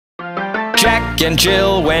Jack and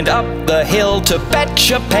Jill went up the hill to fetch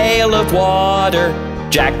a pail of water.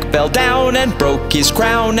 Jack fell down and broke his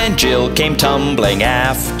crown, and Jill came tumbling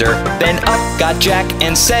after. Then up got Jack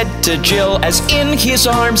and said to Jill, as in his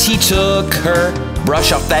arms he took her,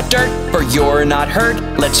 "Brush off that dirt, for you're not hurt.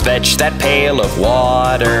 Let's fetch that pail of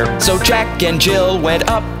water." So Jack and Jill went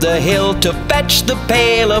up the hill to fetch the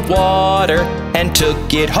pail of water, and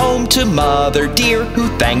took it home to Mother dear, who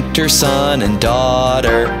thanked her son and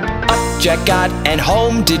daughter. Up Jack got and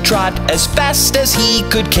home did trot as fast as he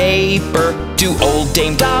could caper, to old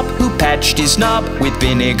Dame Dob, who patched his knob with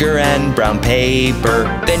vinegar and brown paper.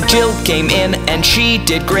 Then Jill came in and she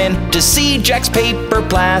did grin to see Jack's paper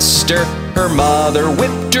plaster. Her mother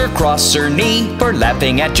whipped her across her knee for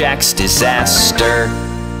laughing at Jack's disaster.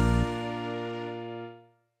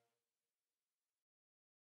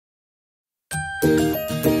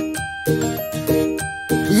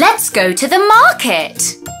 Let's go to the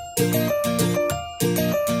market.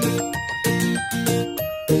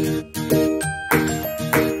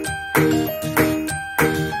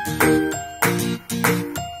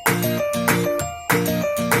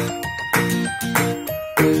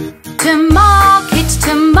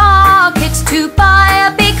 To buy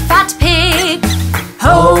a big fat pig.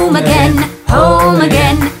 Home again,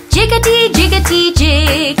 jiggity, jiggity,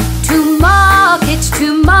 jig. To market, to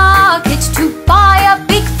buy a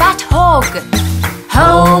big fat hog.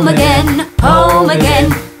 Home again,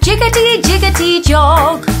 jiggity, jiggity,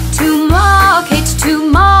 jog. To market, to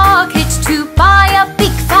buy a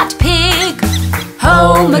big fat pig.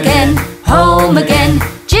 Home again,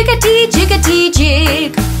 jiggity, jiggity, jig.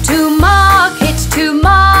 To market, to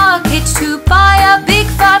buy a big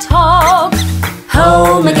fat hog.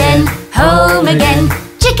 Home again,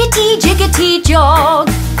 jiggity, jiggity, jog.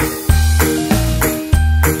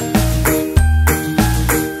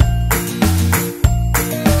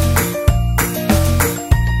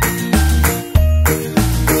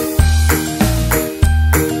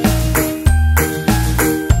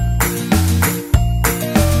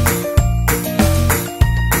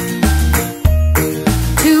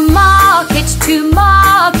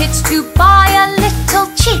 To buy a little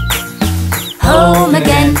chick. Home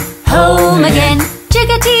again,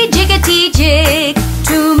 jiggity, jiggity, jig.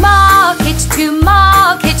 To market,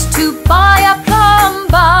 to buy a plum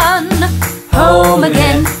bun. Home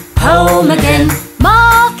again,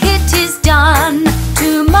 market is done.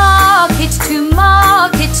 To market,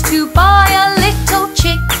 to buy a little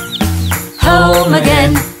chick. Home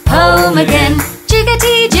again,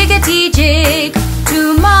 jiggity, jiggity, jig.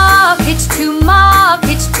 To market, to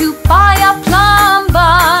buy a plum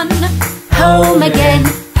bun.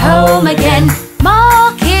 Home again,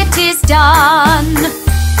 market is done.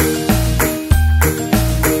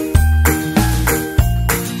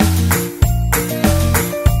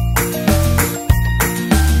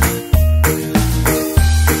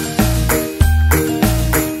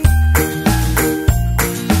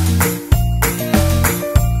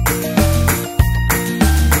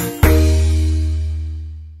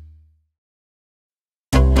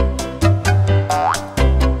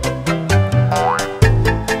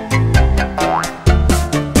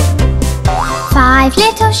 Five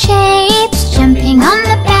little shapes jumping on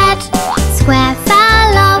the bed. Square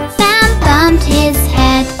fell off and bumped his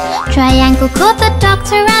head. Triangle called the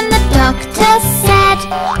doctor and the doctor said,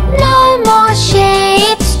 "No more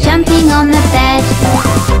shapes jumping on the bed."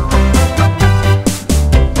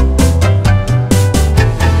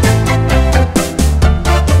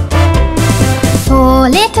 Four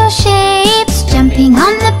little shapes jumping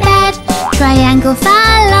on the bed. Triangle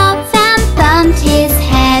fell off and bumped his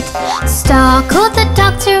head. Star called the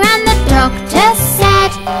doctor and the doctor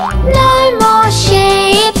said, "No more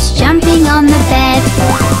shapes jumping on the bed."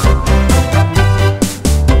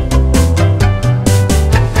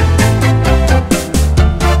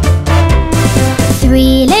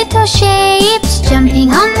 Three little shapes jumping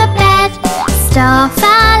on the bed. Star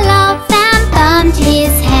fell off and bumped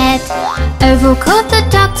his head. Oval called the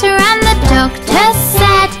doctor and the doctor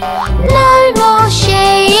said, "No more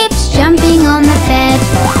shapes jumping on the bed."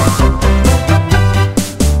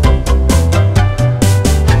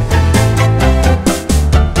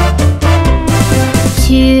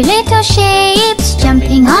 Two little shapes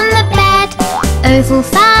jumping on the bed. Oval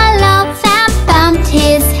fell off and bumped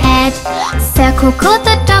his head. Circle called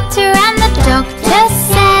the doctor and the doctor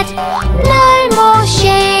said, "No more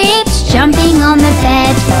shapes jumping on the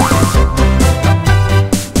bed."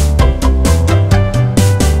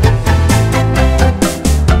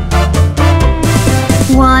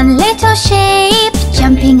 One little shape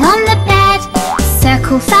jumping on the bed.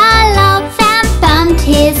 Circle fell off and bumped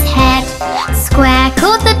his head. Square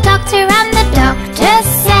called the doctor and the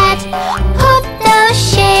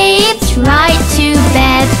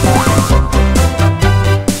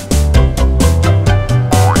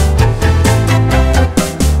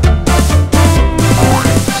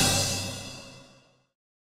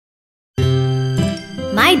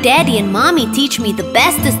My daddy and mommy teach me the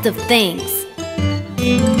bestest of things.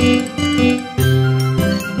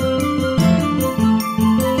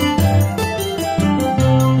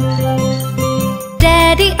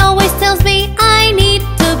 Daddy always tells me I need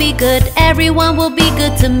to be good, everyone will be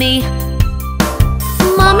good to me.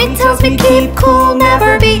 Mommy tells me keep cool,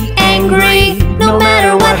 never be angry, no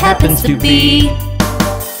matter what happens to be.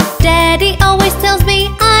 Daddy always tells me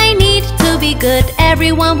I need to be good,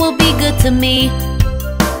 everyone will be good to me.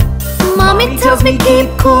 Mommy tells me keep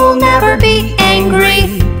cool, never be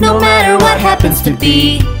angry, no matter what happens to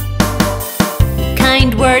be.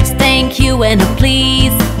 Kind words, thank you and a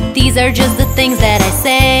please, these are just the things that I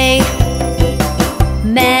say.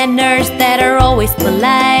 Manners that are always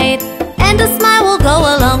polite, and a smile will go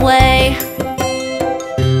a long way.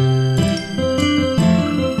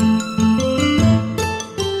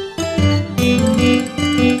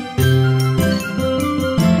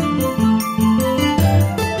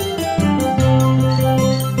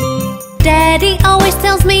 Daddy always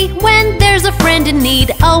tells me when there's a friend in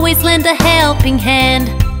need, always lend a helping hand.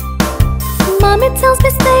 Mommy tells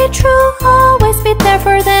me stay true, always be there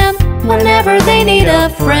for them whenever they need a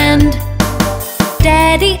friend.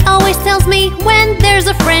 Daddy always tells me when there's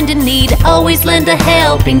a friend in need, always lend a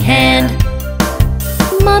helping hand.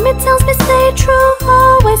 Mommy tells me stay true,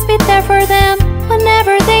 always be there for them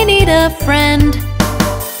whenever they need a friend.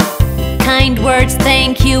 Kind words,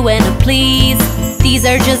 thank you and a please, these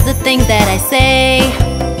are just the things that I say.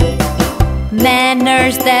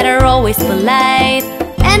 Manners that are always polite,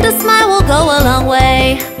 and a smile will go a long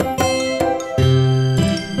way.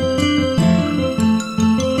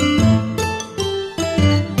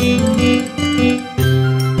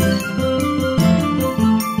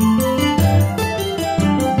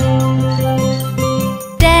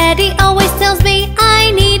 Daddy always tells me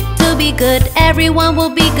I need to be good, everyone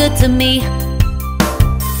will be good to me.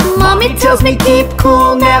 Mommy tells me keep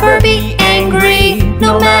cool, never be angry,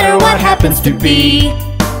 no matter what happens to be.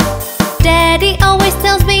 Daddy always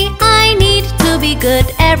tells me I need to be good,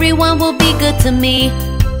 everyone will be good to me.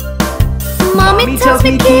 Mommy tells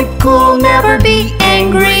me keep cool, never be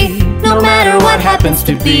angry, no matter what happens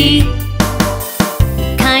to be.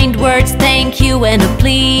 Kind words, thank you and a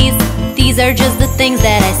please, these are just the things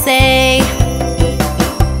that I say.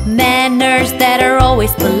 Manners that are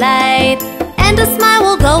always polite, and a smile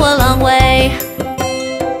will go a long way.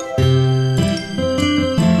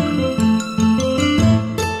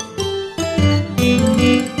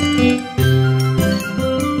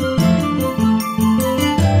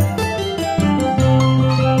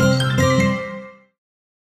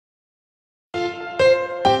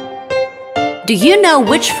 Do you know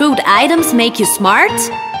which food items make you smart?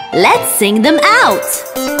 Let's sing them out!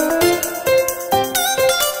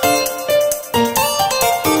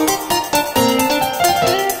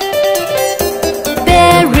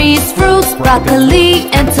 Berries, fruits, broccoli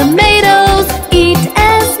and tomatoes. Eat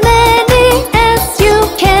as many as you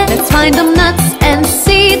can. Let's find them nuts and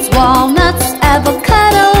seeds, walnuts,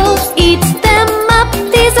 avocados. Eat them up,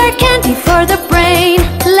 these are candy for the brain.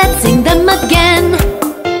 Let's sing them again.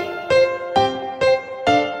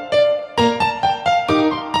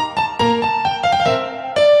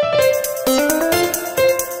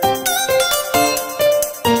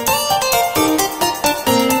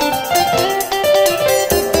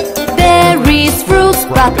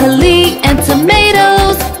 Broccoli and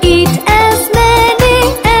tomatoes. Eat as many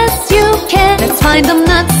as you can. Let's find them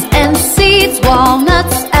nuts and seeds,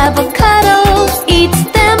 walnuts, avocados. Eat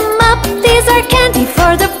them up, these are candy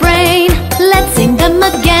for the brain. Let's sing them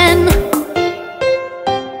again.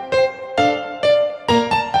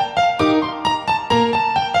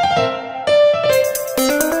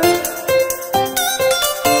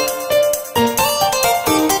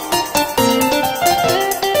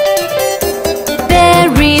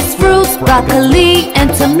 Broccoli and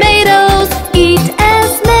tomatoes. Eat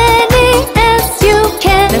as many as you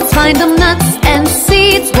can. Let's find them nuts and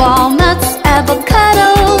seeds, walnuts,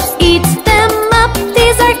 avocados. Eat them up,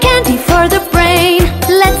 these are candy for the brain.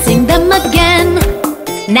 Let's sing them again.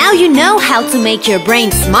 Now you know how to make your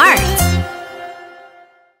brain smart.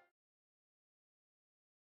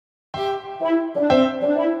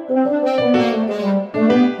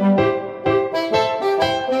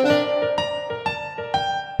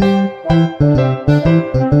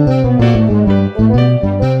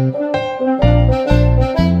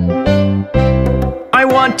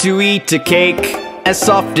 To eat a cake as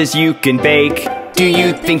soft as you can bake. Do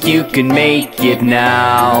you think you can make it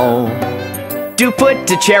now? Do put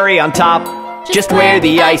a cherry on top, just where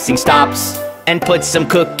the icing stops, and put some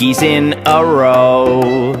cookies in a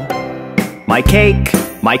row. My cake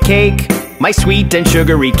my sweet and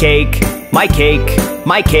sugary cake. My cake,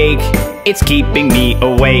 my cake, it's keeping me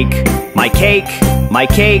awake. My cake, my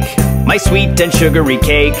cake, my sweet and sugary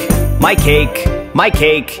cake. My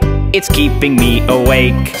cake, it's keeping me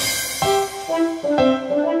awake.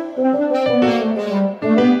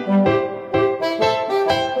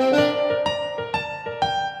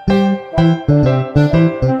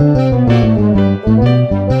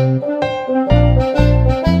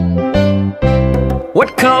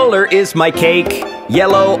 What color is my cake?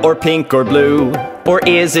 Yellow or pink or blue? Or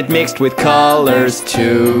is it mixed with colors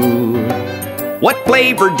too? What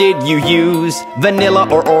flavor did you use? Vanilla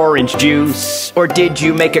or orange juice? Or did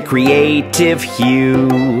you make a creative hue?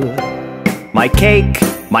 My cake,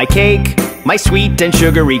 my sweet and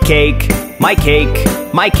sugary cake. My cake,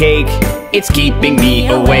 it's keeping me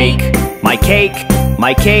awake. My cake,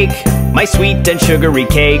 my sweet and sugary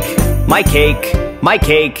cake. My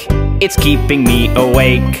cake, it's keeping me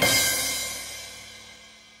awake.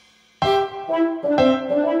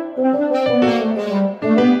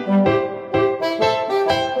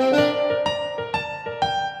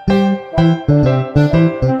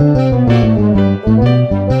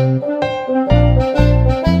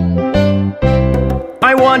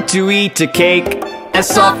 I want to eat a cake as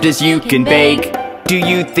soft as you can bake. Do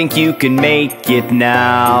you think you can make it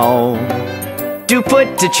now? Do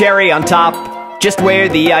put a cherry on top, just where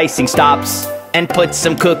the icing stops, and put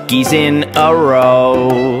some cookies in a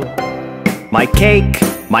row. My cake,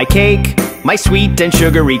 my sweet and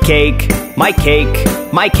sugary cake. My cake,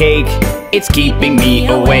 it's keeping me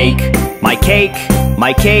awake. My cake,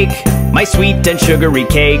 my sweet and sugary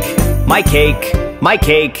cake. My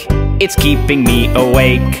cake, it's keeping me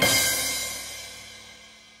awake.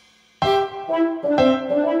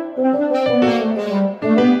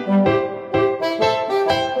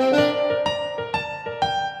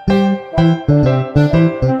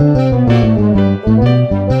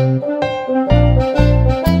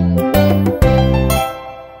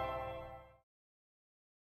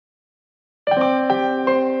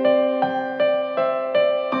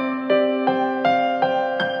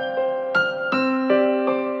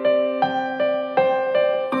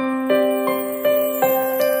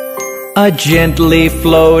 A gently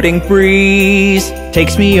floating breeze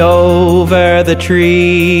takes me over the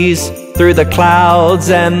trees, through the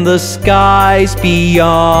clouds and the skies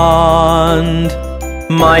beyond.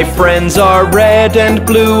 My friends are red and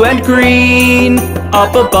blue and green,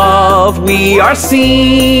 up above we are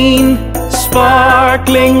seen,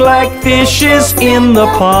 sparkling like fishes in the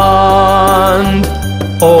pond.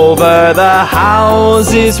 Over the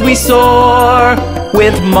houses we soar,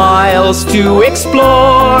 with miles to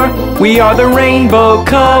explore. We are the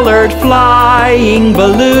rainbow-colored flying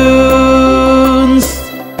balloons.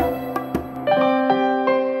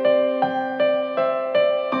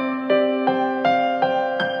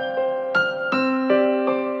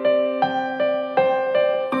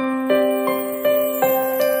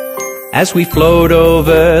 As we float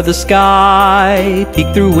over the sky,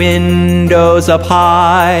 peek through windows up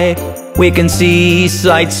high, we can see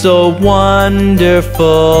sights so wonderful.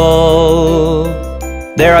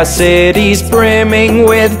 There are cities brimming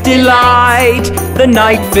with delight. The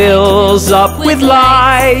night fills up with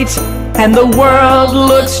light, and the world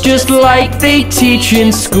looks just like they teach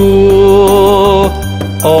in school.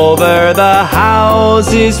 Over the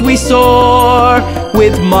houses we soar,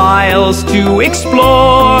 with miles to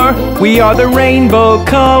explore. We are the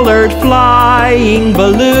rainbow-colored flying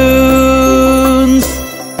balloons.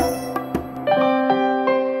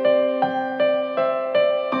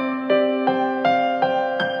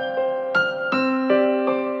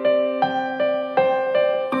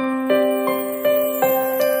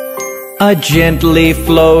 A gently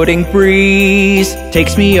floating breeze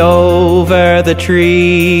takes me over the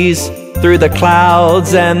trees, through the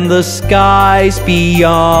clouds and the skies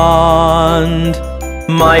beyond.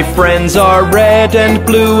 My friends are red and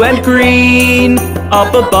blue and green,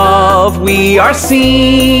 up above we are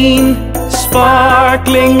seen,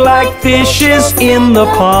 sparkling like fishes in the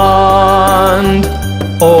pond.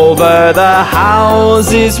 Over the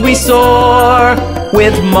houses we soar,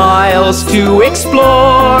 with miles to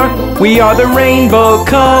explore. We are the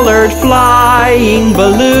rainbow-colored flying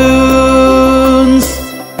balloons.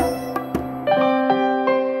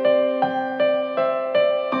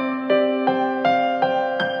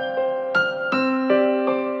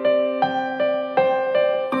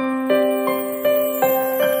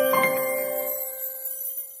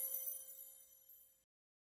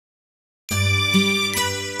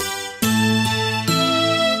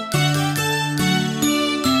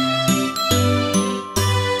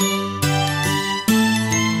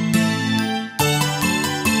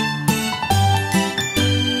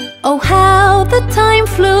 the time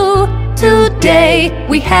flew. Today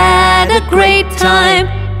we had a great time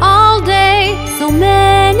all day. So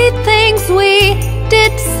many things we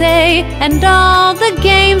did say, and all the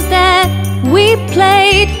games that we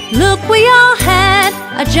played. Look, we all had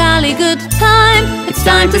a jolly good time. It's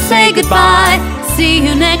time to say goodbye. See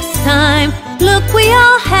you next time. Look, we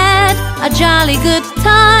all had a jolly good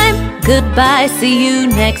time. Goodbye, see you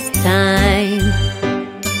next time.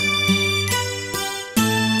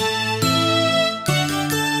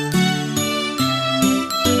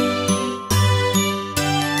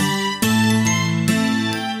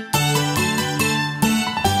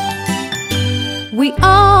 We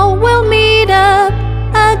all will meet up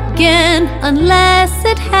again, unless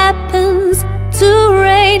it happens to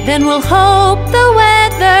rain. Then we'll hope the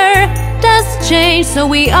weather does change, so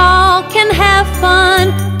we all can have fun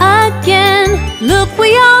again. Look,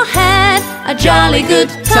 we all had a jolly good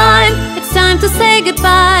time. It's time to say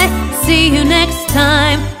goodbye. See you next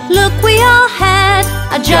time. Look, we all had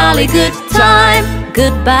a jolly good time.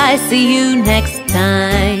 Goodbye, see you next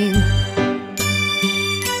time.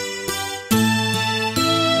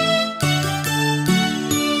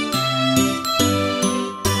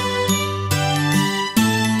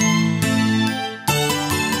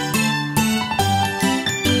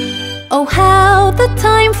 Oh, how the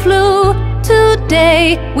time flew.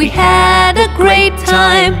 Today we had a great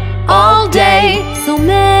time all day. So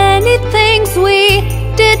many things we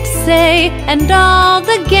did say, and all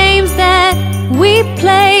the games that we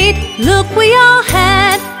played. Look, we all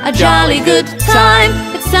had a jolly good time.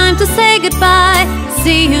 It's time to say goodbye.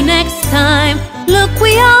 See you next time. Look,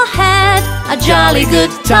 we all had a jolly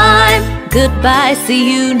good time. Goodbye, see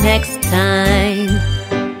you next time.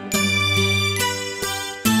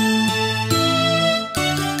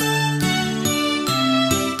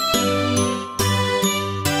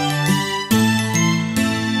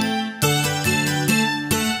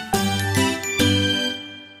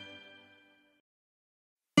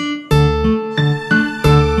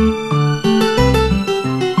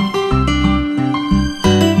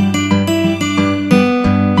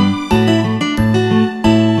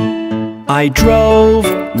 I drove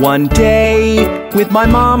one day with my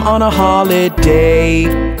mom on a holiday.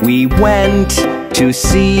 We went to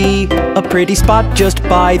see a pretty spot just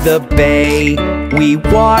by the bay. We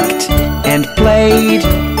walked and played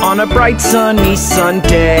on a bright sunny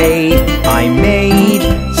Sunday. I made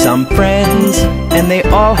some friends and they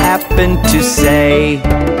all happened to say,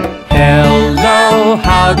 "Hello,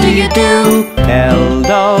 how do you do?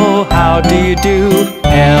 Hello, how do you do?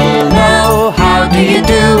 Hello, how do you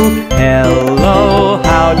do? Hello,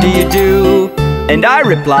 how do you do?" And I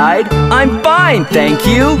replied, "I'm fine, thank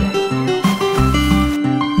you."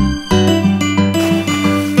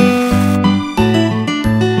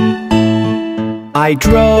 I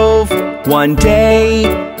drove one day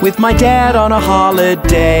with my dad on a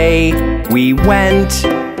holiday. We went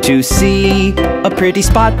to see a pretty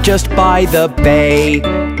spot just by the bay.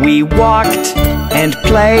 We walked and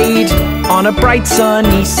played on a bright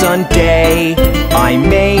sunny Sunday. I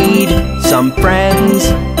made some friends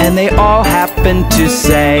and they all happened to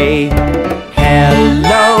say,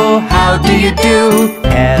 "Hello, how do you do?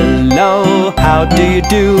 Hello, how do you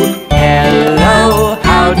do? Hello,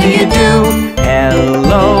 how do you do?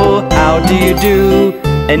 Hello, how do you do?"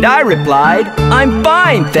 And I replied, "I'm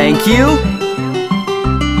fine, thank you."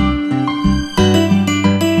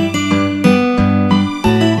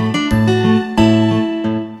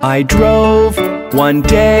 I drove one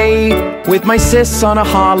day with my sis on a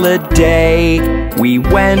holiday. We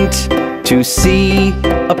went to see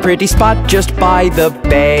a pretty spot just by the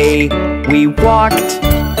bay. We walked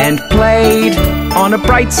and played on a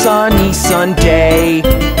bright sunny Sunday.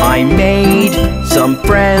 I made some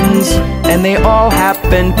friends and they all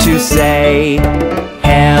happened to say,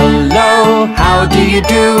 "Hello, how do you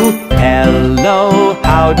do? Hello,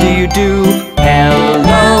 how do you do?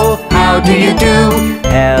 Hello, how do you do?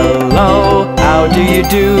 Hello, how do you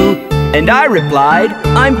do?" And I replied,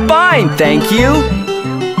 "I'm fine, thank you."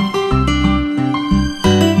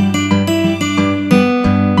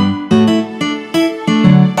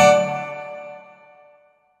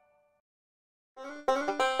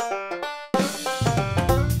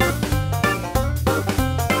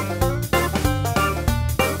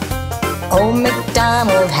 Old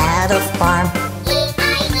MacDonald had a farm,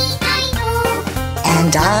 E-I-E-I-O.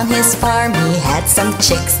 and on his farm he had some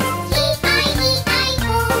chicks,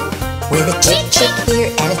 E-I-E-I-O. with a chick chick here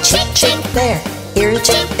and a chick chick there. Here a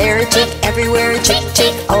chick, there a chick, everywhere a chick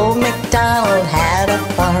chick. Old MacDonald had a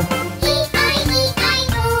farm.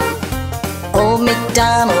 E-I-E-I-O. Old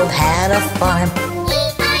MacDonald had a farm,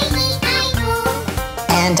 E-I-E-I-O.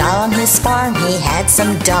 And on his farm he had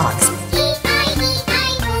some dogs.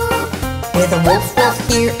 With a wolf, wolf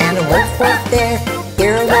here and a wolf, wolf there.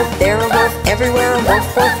 Here a wolf, there a wolf, everywhere a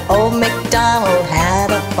wolf, wolf. Old MacDonald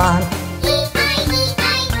had a farm.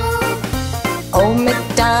 Old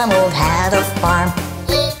MacDonald had a farm.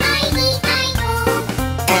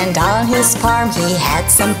 And on his farm he had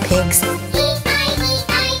some pigs.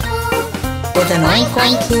 With an oink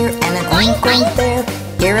oink here and an oink oink there.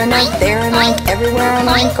 Here an oink, there an oink, everywhere an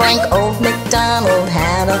oink oink. Old MacDonald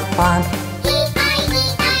had a farm.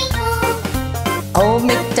 Old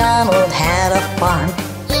MacDonald had a farm.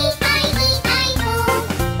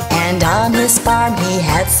 And on his farm he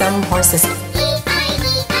had some horses.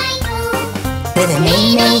 With a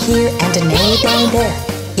neigh-neigh here and a neigh-neigh there.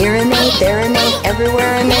 Here a neigh, there a neigh,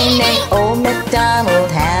 everywhere a neigh-neigh. Old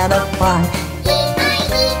MacDonald had a farm.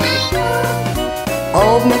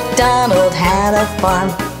 Old MacDonald had a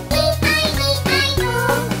farm.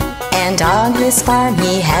 And on his farm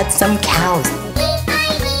he had some cows.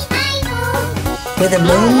 With a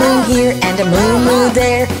moo-moo here and a moo-moo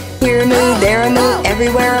there. Here a moo, there a moo,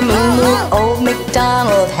 everywhere a moo-moo. Old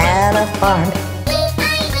MacDonald had a farm.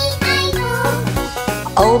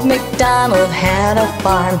 Old MacDonald had a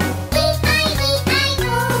farm.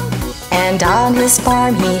 And on his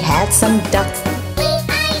farm he had some ducks.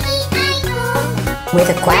 With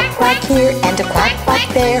a quack quack here and a quack quack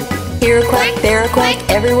there. Here a quack, there a quack,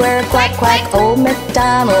 everywhere a quack quack. Old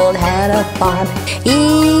MacDonald had a farm.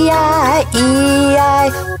 E-I-E-I-O.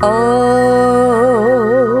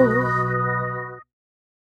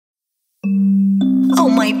 Oh,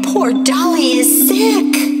 my poor Dolly is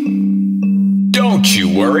sick. Don't you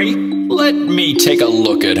worry, let me take a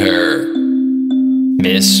look at her.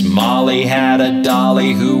 Miss Molly had a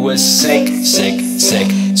dolly who was sick, sick, sick.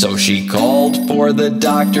 So she called for the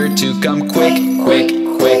doctor to come quick, quick,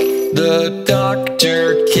 quick. The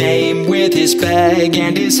doctor came with his bag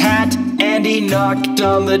and his hat, and he knocked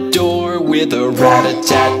on the door with a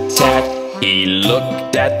rat-a-tat-tat. He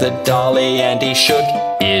looked at the dolly and he shook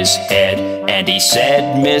his head, and he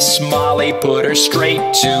said, Miss Molly, put her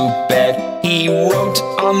straight to bed. He wrote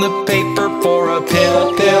on the paper for a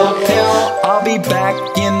pill, pill, pill. I'll be back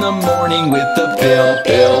in the morning with the pill,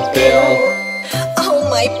 pill, pill. Oh,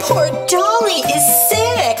 my poor Dolly is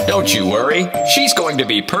sick. Don't you worry, she's going to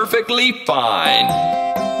be perfectly fine.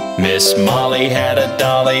 Miss Molly had a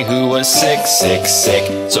dolly who was sick, sick,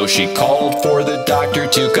 sick. So she called for the doctor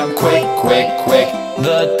to come quick, quick, quick.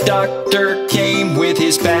 The doctor came with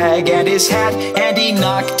his bag and his hat, and he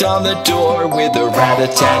knocked on the door with a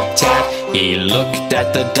rat-a-tat-tat. He looked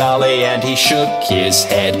at the dolly and he shook his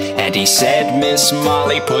head, and he said, Miss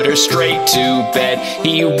Molly, put her straight to bed.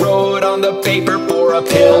 He wrote on the paper for a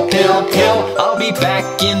pill, pill, pill. I'll be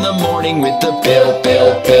back in the morning with the pill,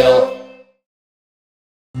 pill, pill.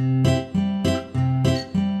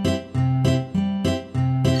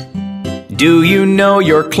 Do you know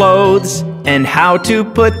your clothes and how to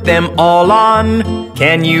put them all on?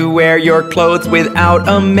 Can you wear your clothes without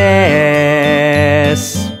a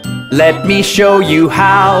mess? Let me show you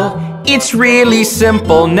how. It's really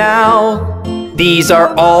simple now. These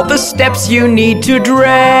are all the steps you need to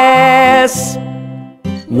dress.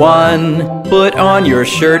 1. Put on your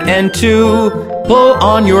shirt, and 2. Pull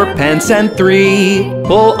on your pants, and 3.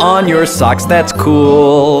 Pull on your socks, that's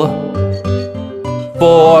cool.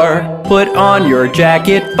 4. Put on your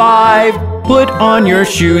jacket. 5. Put on your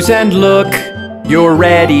shoes, and look, you're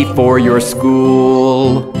ready for your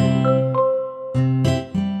school.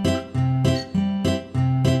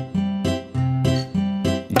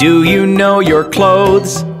 Do you know your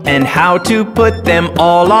clothes and how to put them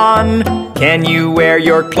all on? Can you wear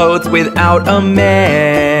your clothes without a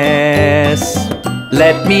mess?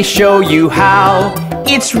 Let me show you how.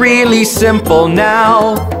 It's really simple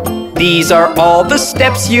now. These are all the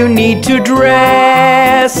steps you need to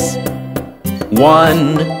dress.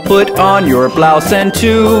 1. Put on your blouse, and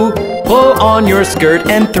 2. Pull on your skirt,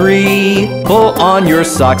 and 3. Pull on your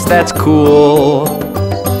socks, that's cool.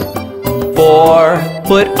 4.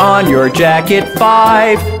 Put on your jacket.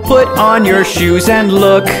 5. Put on your shoes, and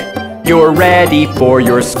look, you're ready for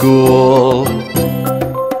your school.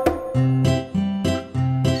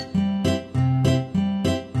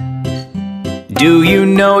 Do you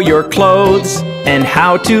know your clothes and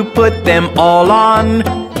how to put them all on?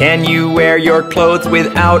 Can you wear your clothes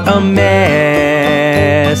without a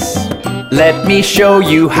mess? Let me show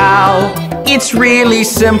you how. It's really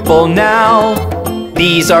simple now.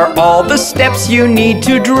 These are all the steps you need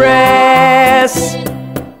to dress.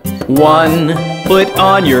 1. Put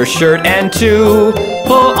on your shirt, and 2.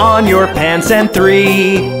 Pull on your pants, and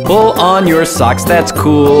 3. Pull on your socks, that's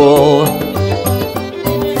cool.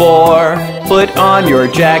 4. Put on your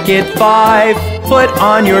jacket. 5. Put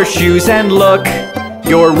on your shoes and look,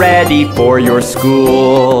 you're ready for your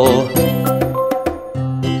school.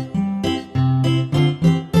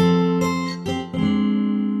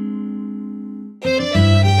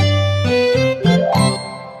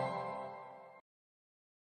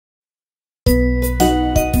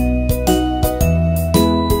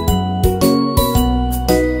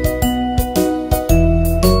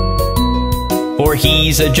 For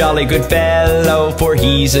he's a jolly good fellow, for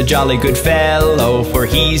he's a jolly good fellow, for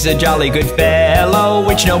he's a jolly good fellow,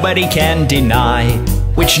 which nobody can deny,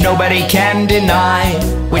 which nobody can deny,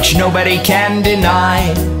 which nobody can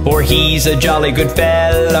deny. For he's a jolly good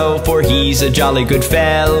fellow, for he's a jolly good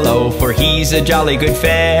fellow, for he's a jolly good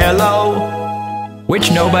fellow,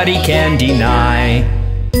 which nobody can deny.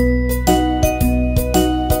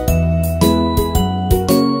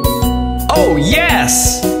 Oh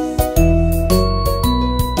yes!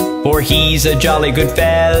 For he's a jolly good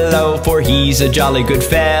fellow, for he's a jolly good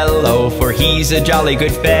fellow, for he's a jolly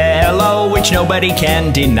good fellow, which nobody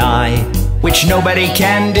can deny, which nobody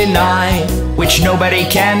can deny, which nobody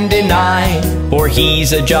can deny. For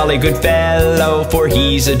he's a jolly good fellow, for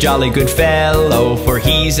he's a jolly good fellow, for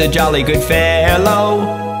he's a jolly good fellow,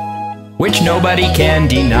 which nobody can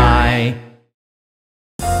deny.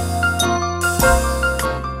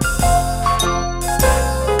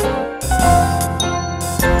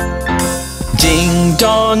 Ding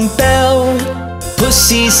dong bell,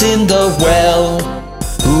 Pussy's in the well.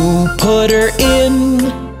 Who put her in?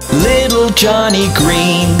 Little Johnny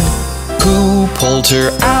Green. Who pulled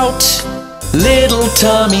her out? Little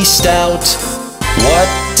Tommy Stout.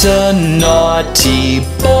 What a naughty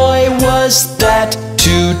boy was that,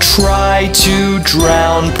 to try to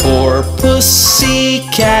drown poor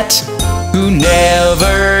Pussycat, who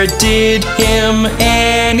never did him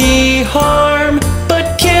any harm,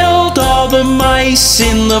 but killed all the mice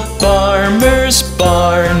in the farmer's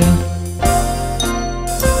barn.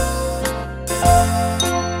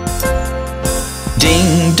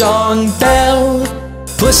 Ding dong bell,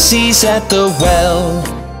 Pussy's at the well.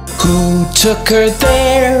 Who took her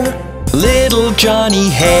there? Little Johnny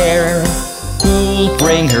Hare. Who'll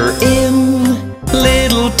bring her in?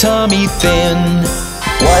 Little Tommy Thin.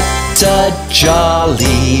 What a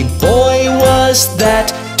jolly boy was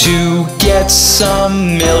that, to get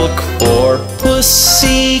some milk for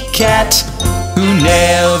Pussycat, who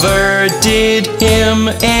never did him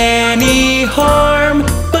any harm,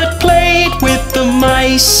 but played with the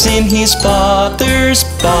mice in his father's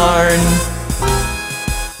barn.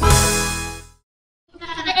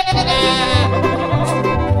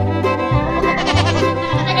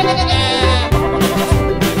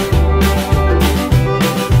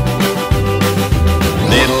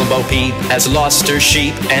 Bo Peep has lost her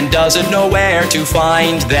sheep and doesn't know where to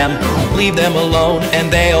find them. Leave them alone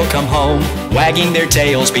and they'll come home, wagging their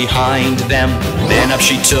tails behind them. Then up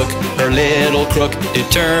she took her little crook,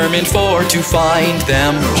 determined for to find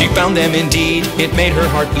them. She found them indeed, it made her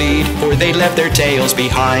heart bleed, for they left their tails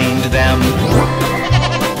behind them.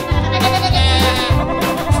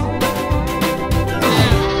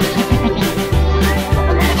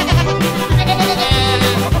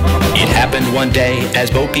 Happened one day as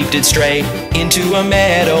Bo Peep did stray into a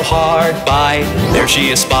meadow hard by. There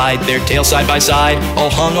she espied their tails side by side, all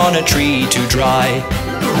hung on a tree to dry.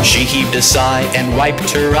 She heaved a sigh and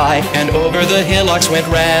wiped her eye, and over the hillocks went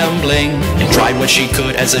rambling, and tried what she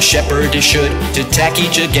could, as a shepherdess should, to tack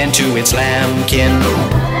each again to its lambkin.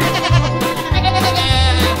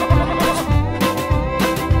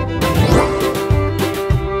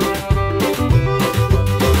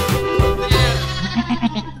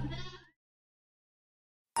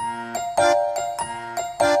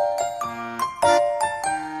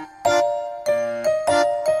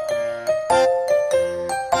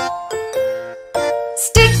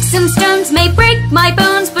 Sticks and stones may break my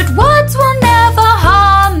bones, but words will never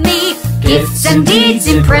harm me. Gifts and deeds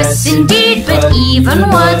impress indeed, but even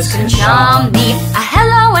words can charm me. A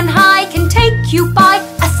hello and hi can take you by,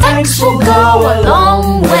 a thanks will go a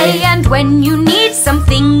long way. And when you need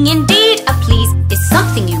something indeed, a please is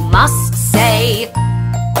something you must say.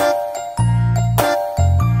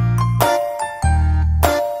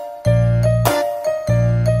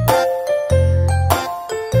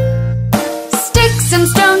 And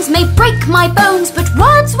stones may break my bones, but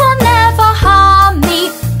words will never harm me.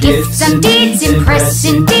 Gifts and deeds impress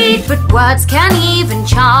indeed, but words can even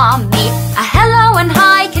charm me. A hello and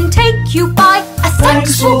hi can take you by, a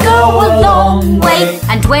thanks will go a long way.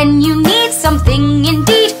 And when you need something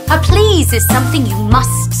indeed, a please is something you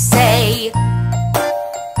must say.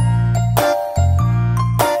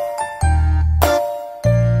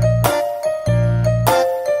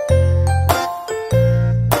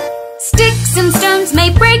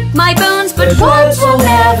 may break my bones, but words will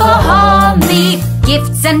never harm me.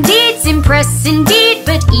 Gifts and deeds impress indeed,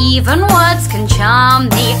 but even words can charm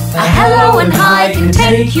me. A hello and hi can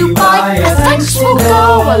take you by, a thanks will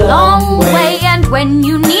go a long way. And when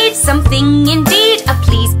you need something indeed, a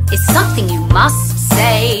please is something you must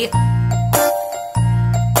say.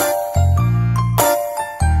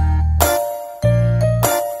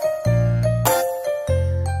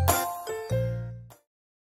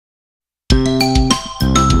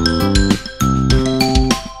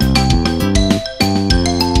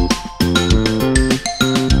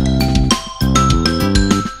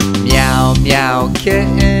 Meow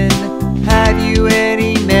kitten, have you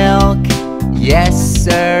any milk? Yes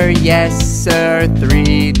sir,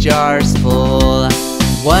 3 jars full.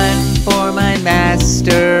 1 for my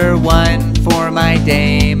master, 1 for my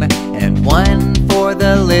dame, and 1 for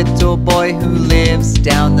the little boy who lives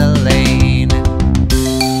down the lane.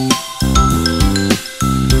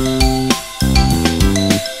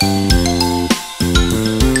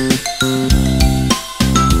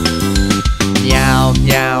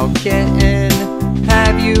 Meow kitten,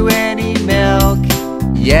 have you any milk?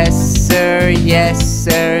 Yes sir,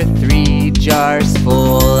 3 jars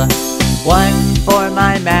full. 1 for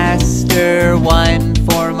my master, 1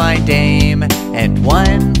 for my dame, and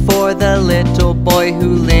 1 for the little boy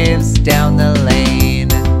who lives down the lane.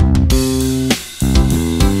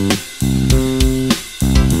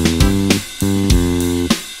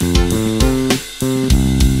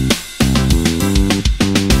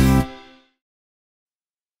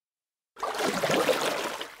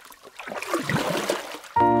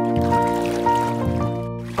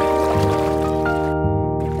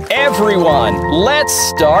 Everyone, let's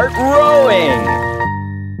start rowing!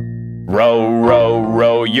 Row, row,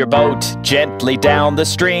 row your boat gently down the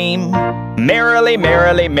stream. Merrily,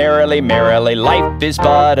 merrily, merrily, merrily, life is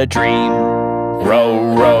but a dream.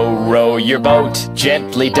 Row, row, row your boat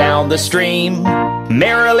gently down the stream.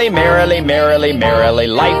 Merrily, merrily, merrily, merrily,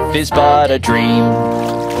 life is but a dream.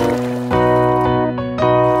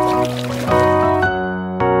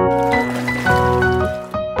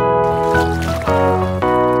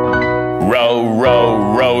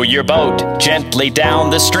 Row your boat gently down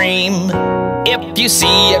the stream. If you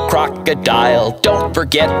see a crocodile, don't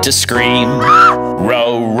forget to scream.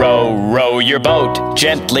 Row, row, row your boat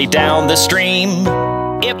gently down the stream.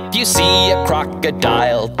 If you see a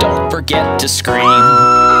crocodile, don't forget to scream.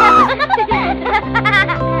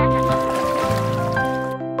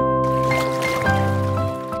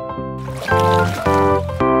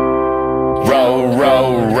 Row,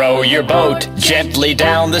 row, row your boat gently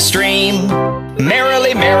down the stream.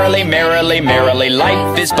 Merrily, merrily, merrily, merrily,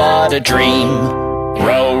 life is but a dream.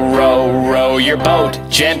 Row, row, row your boat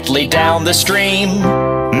gently down the stream.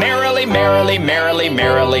 Merrily, merrily, merrily,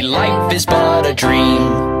 merrily, life is but a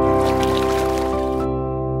dream.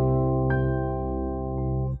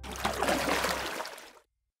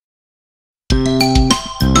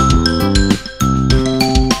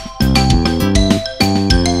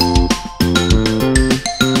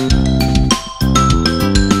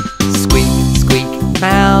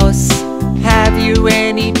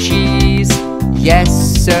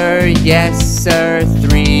 Yes sir,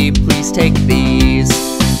 3, please take these.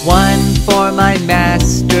 1 for my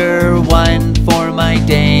master, 1 for my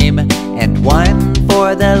dame, and 1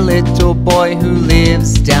 for the little boy who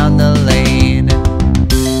lives down the lane.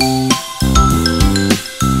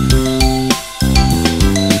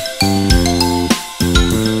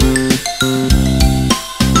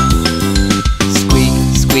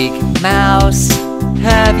 Squeak, squeak, mouse,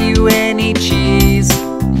 have you any cheese?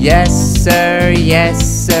 Yes sir,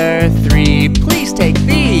 3, please take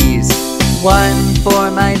these. 1 for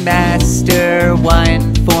my master,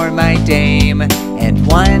 1 for my dame, and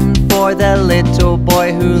 1 for the little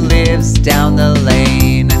boy who lives down the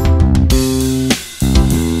lane.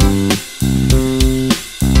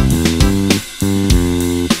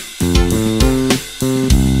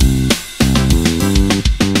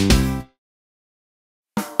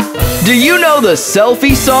 Do you know the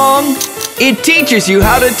selfie song? It teaches you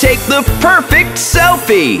how to take the perfect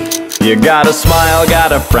selfie. You gotta smile,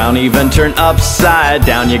 gotta frown, even turn upside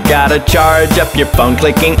down. You gotta charge up your phone,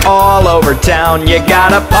 clicking all over town. You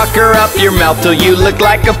gotta pucker up your mouth till you look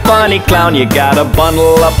like a funny clown. You gotta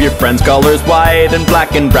bundle up your friends' colors, white and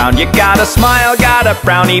black and brown. You gotta smile, gotta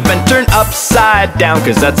frown, even turn upside down,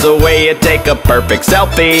 'cause that's the way you take a perfect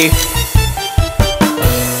selfie.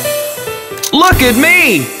 Look at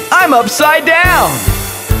me! I'm upside down!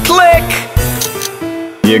 Click!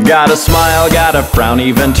 You gotta smile, gotta frown,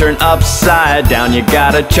 even turn upside down. You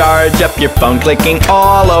gotta charge up your phone, clicking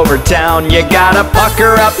all over town. You gotta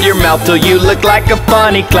pucker up your mouth till you look like a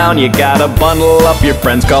funny clown. You gotta bundle up your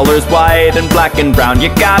friends' colors, white and black and brown. You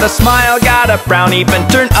gotta smile, gotta frown, even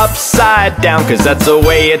turn upside down, 'cause that's the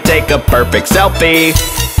way you take a perfect selfie.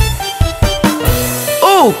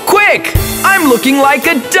 Ooh, quick! I'm looking like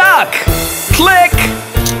a duck! Click!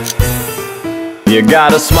 You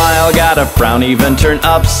gotta smile, gotta frown, even turn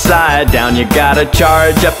upside down. You gotta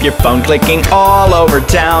charge up your phone, clicking all over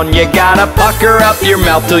town. You gotta pucker up your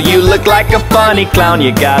mouth till you look like a funny clown.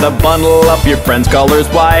 You gotta bundle up your friends' colors,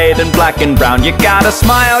 white and black and brown. You gotta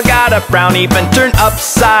smile, gotta frown, even turn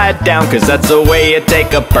upside down, 'cause that's the way you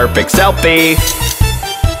take a perfect selfie.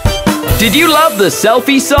 Did you love the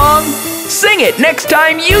selfie song? Sing it next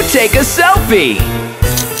time you take a selfie.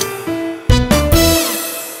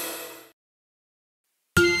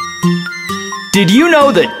 Did you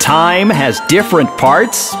know that time has different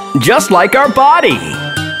parts? Just like our body.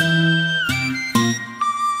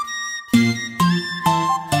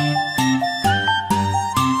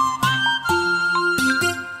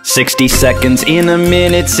 "60 seconds in a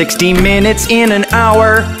minute, 60 minutes in an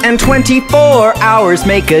hour, and 24 hours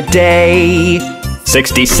make a day."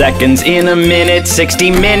 60 seconds in a minute, 60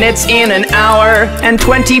 minutes in an hour, and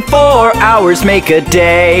 24 hours make a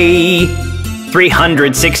day.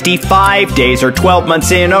 365 days or 12 months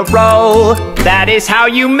in a row. That is how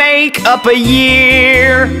you make up a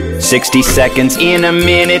year. 60 seconds in a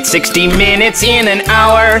minute, 60 minutes in an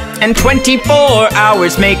hour, and 24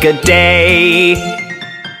 hours make a day.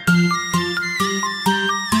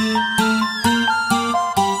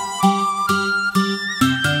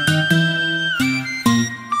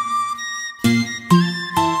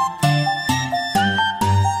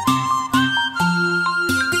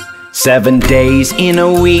 "7 days in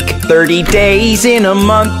a week, 30 days in a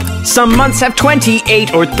month. Some months have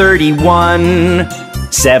 28 or 31.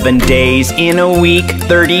 7 days in a week,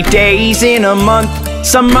 30 days in a month.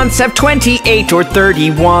 Some months have 28 or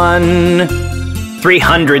 31.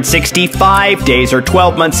 365 days or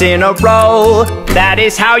 12 months in a row. That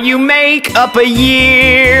is how you make up a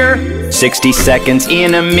year. 60 seconds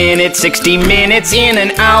in a minute, 60 minutes in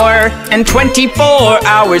an hour, and 24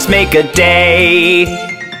 hours make a day."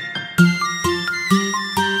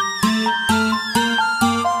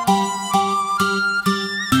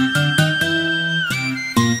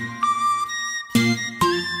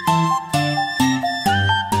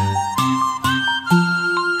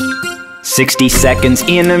 "60 seconds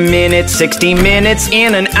in a minute, 60 minutes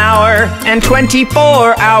in an hour, and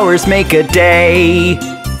 24 hours make a day."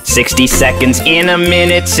 60 seconds in a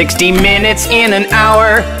minute, 60 minutes in an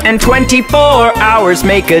hour, and 24 hours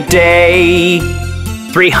make a day.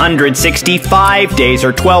 365 days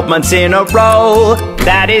or 12 months in a row.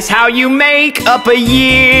 That is how you make up a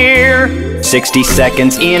year. 60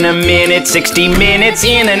 seconds in a minute, 60 minutes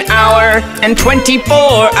in an hour, and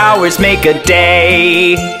 24 hours make a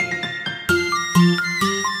day.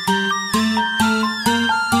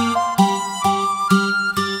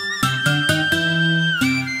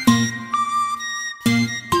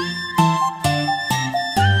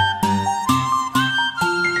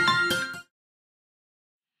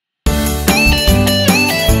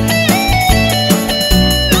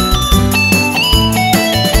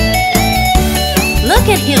 Look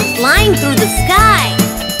at him flying through the sky!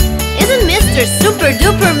 Isn't Mr. Super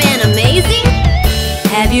Duper Man amazing?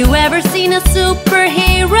 Have you ever seen a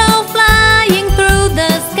superhero flying through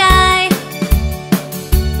the sky?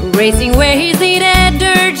 Racing where he's headed,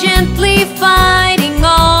 urgently fighting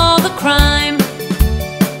all the crime.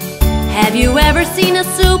 Have you ever seen a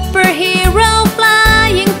superhero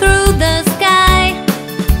flying through the sky?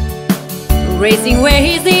 Racing where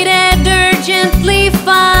he's headed, urgently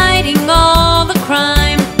fighting all the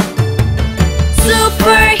crime.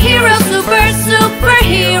 Superhero,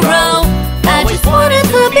 superhero, I just wanted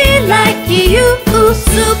to be like you.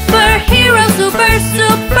 Superhero,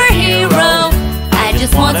 superhero, I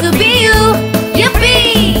just want to be you.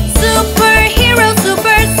 Yippee! Superhero,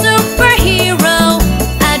 superhero,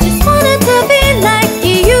 I just wanted to be like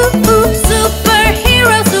you.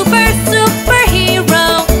 Superhero, superhero,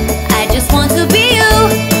 I just want to be you.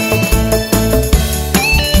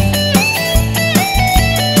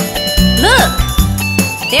 Look!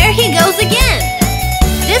 There he goes again!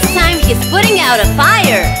 This time he's putting out a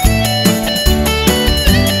fire!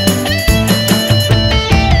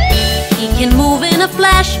 He can move in a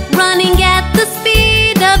flash, running at the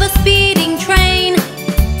speed of a speeding train.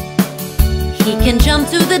 He can jump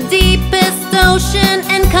to the deepest ocean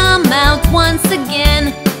and come out once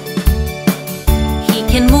again. He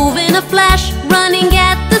can move in a flash, running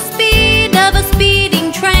at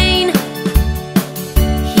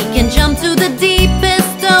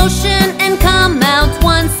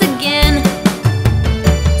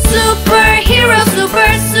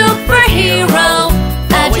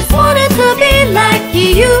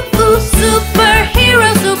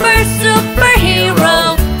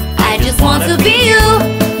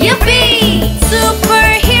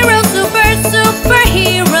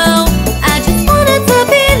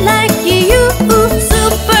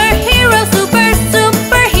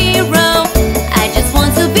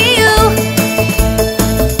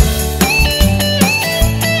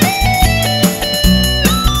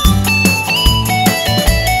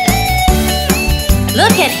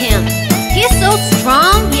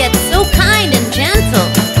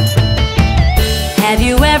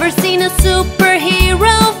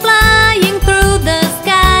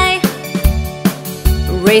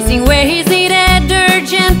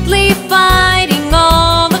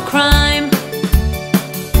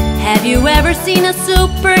ever seen a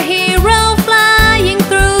superhero flying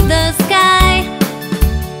through the sky?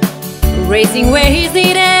 Racing where he's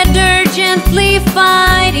needed, urgently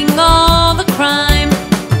fighting all the crime.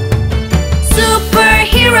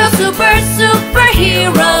 Superhero,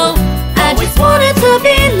 superhero, I just wanted to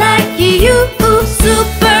be like you.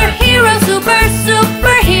 Superhero,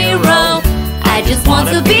 superhero, I just want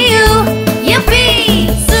to be you. Yippee!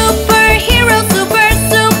 Superhero,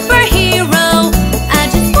 superhero, I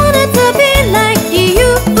just wanted to be like you.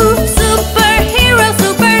 Superhero,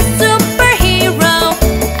 superhero,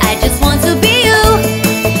 I just want to be you.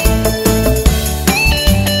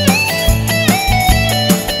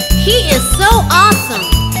 He is so awesome.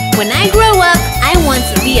 When I grow up, I want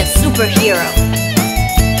to be a superhero.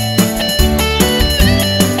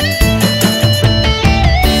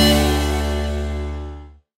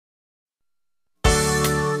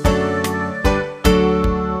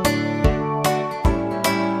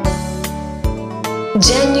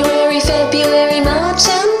 January, February, March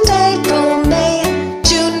and April, May,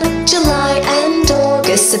 June, July and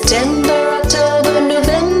August, September, October,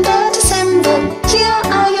 November, December. Here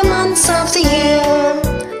are your months of the year.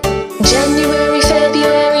 January,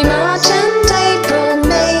 February, March and April,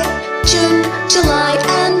 May, June, July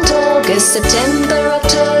and August, September,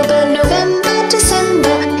 October, November,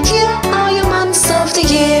 December. Here are your months of the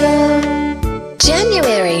year.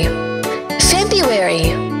 January,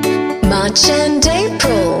 February, March and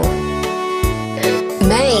April,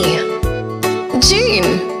 May,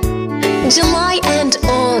 June, July and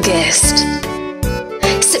August,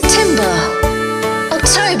 September,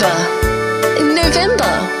 October,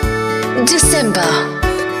 November, December.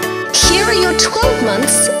 Here are your 12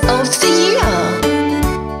 months of the year.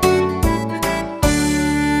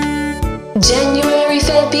 January,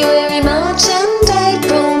 February, March and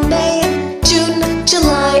April, May, June,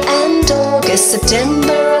 July and August,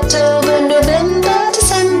 September, October, November,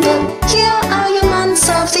 December. Here are your months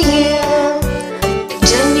of the year.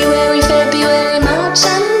 January, February, March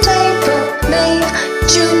and April, May,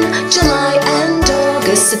 June, July and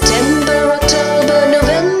August, September, October,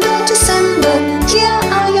 November, December. Here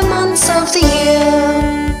are your months of the year.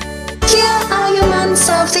 Here are your months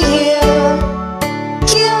of the year.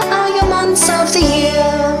 Here are your months of the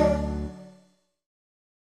year.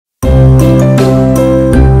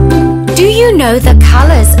 Do you know the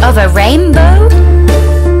colors of a rainbow?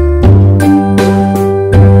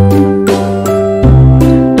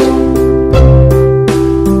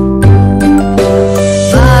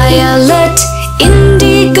 Violet,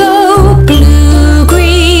 indigo, blue,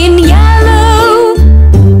 green, yellow,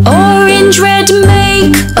 orange, red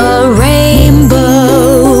make a rainbow.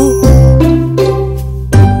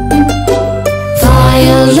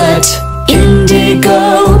 Violet, indigo,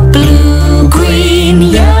 blue, green,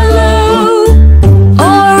 yellow,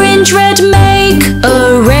 orange, red make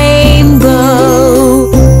a rainbow.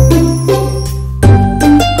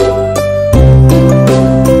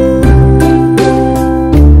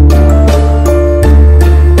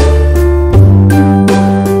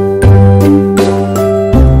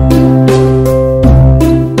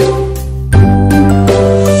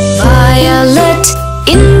 Violet,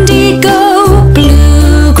 indigo,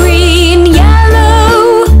 blue, green, yellow,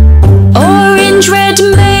 orange, red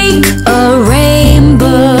make a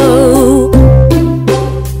rainbow.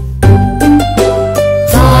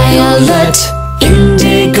 Violet,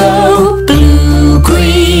 indigo, blue,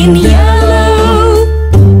 green, yellow,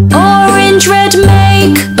 orange, red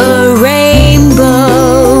make a rainbow.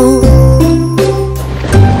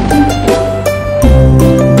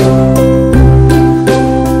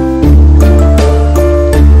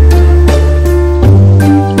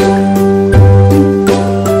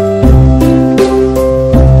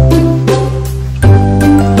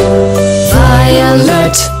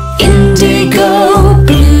 Violet, indigo,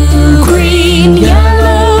 blue, green,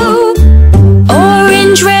 yellow,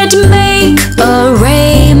 orange, red make a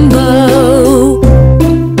rainbow.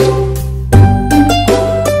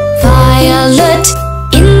 Violet,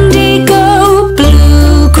 indigo,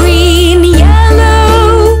 blue, green,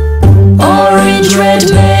 yellow, orange, red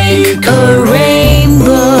make a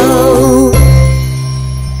rainbow.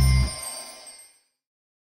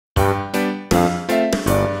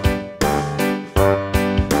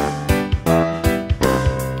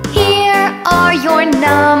 Here are your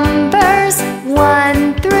numbers,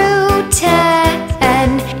 1 through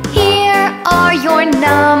 10. Here are your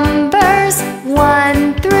numbers,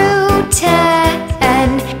 1 through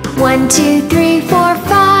 10. 1, 2, 3, 4,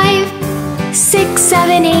 5, 6,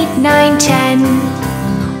 7, 8, 9, 10.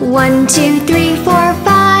 1, 2, 3, 4,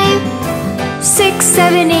 5, 6,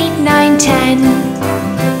 7, 8, 9, 10.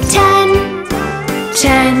 10,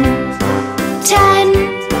 10,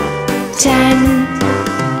 10.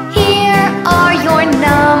 10. Here are your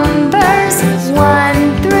numbers,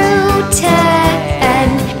 1 through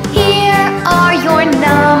 10. Here are your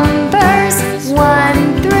numbers,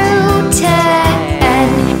 1 through 10.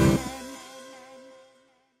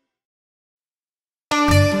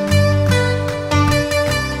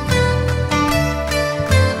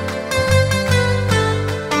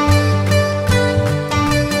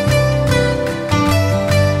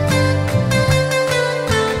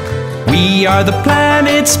 We are the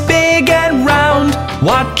planets big and round.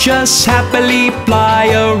 Watch us happily fly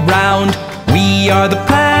around. We are the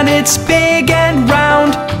planets big and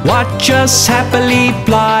round. Watch us happily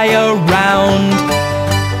fly around.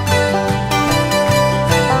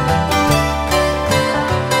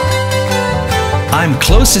 I'm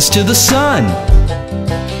closest to the sun.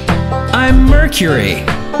 I'm Mercury,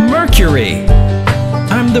 Mercury.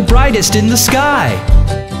 I'm the brightest in the sky.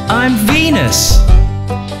 I'm Venus,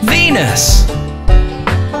 Venus.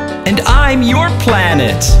 And I'm your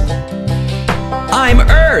planet. I'm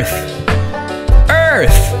Earth,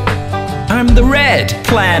 Earth. I'm the red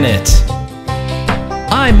planet.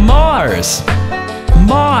 I'm Mars,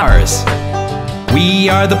 Mars. We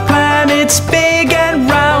are the planets big and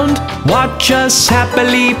round. Watch us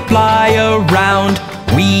happily fly around.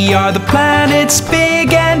 We are the planets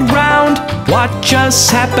big and round. Watch us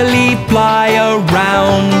happily fly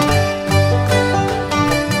around.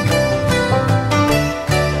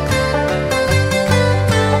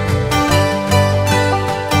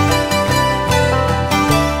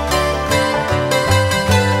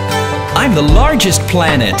 I'm the largest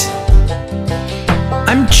planet.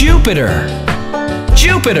 I'm Jupiter,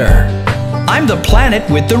 Jupiter. I'm the planet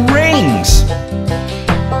with the rings.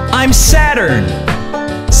 I'm Saturn,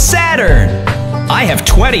 Saturn. I have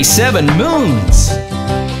 27 moons.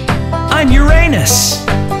 I'm Uranus,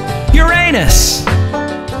 Uranus.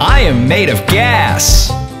 I am made of gas.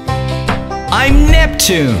 I'm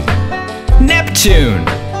Neptune, Neptune.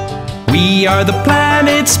 We are the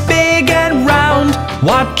planets big and round.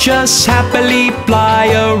 Watch us happily fly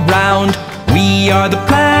around. We are the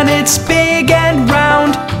planets big and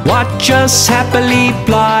round. Watch us happily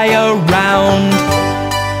fly around.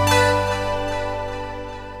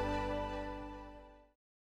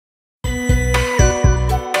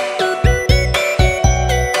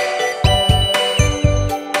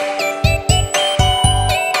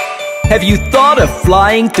 Have you thought of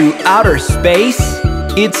flying through outer space?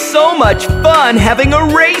 It's so much fun having a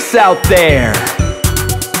race out there.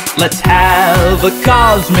 Let's have a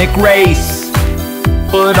cosmic race.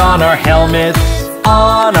 Put on our helmets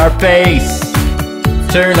on our face.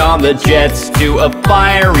 Turn on the jets to a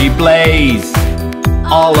fiery blaze.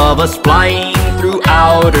 All of us flying through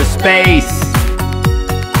outer space.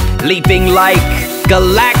 Leaping like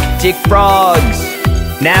galactic frogs.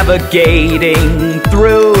 Navigating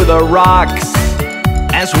through the rocks.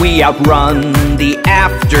 As we outrun the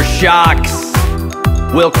aftershocks,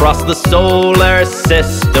 we'll cross the solar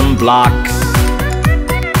system blocks.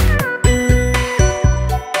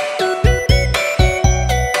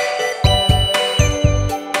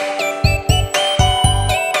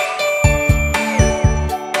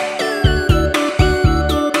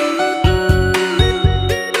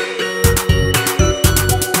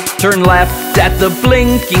 Turn left at the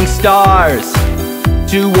blinking stars,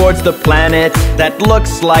 towards the planet that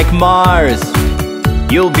looks like Mars.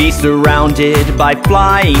 You'll be surrounded by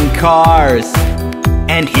flying cars,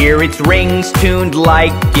 and hear its rings tuned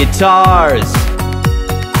like guitars.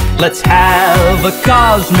 Let's have a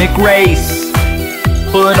cosmic race.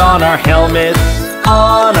 Put on our helmets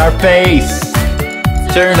on our face.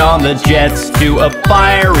 Turn on the jets to a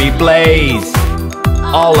fiery blaze.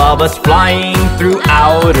 All of us flying through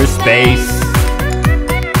outer space.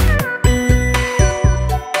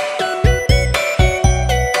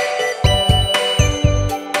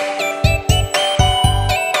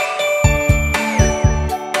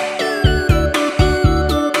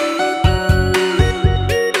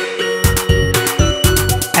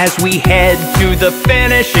 As we head to the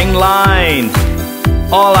finishing line,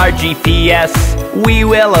 all our GPS we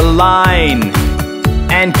will align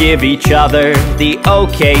and give each other the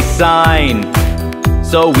OK sign,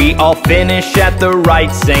 so we all finish at the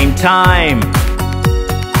right same time.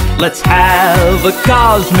 Let's have a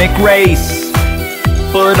cosmic race.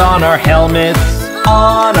 Put on our helmets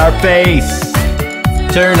on our face.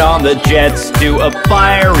 Turn on the jets to a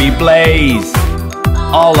fiery blaze.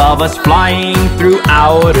 All of us flying through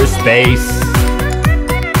outer space.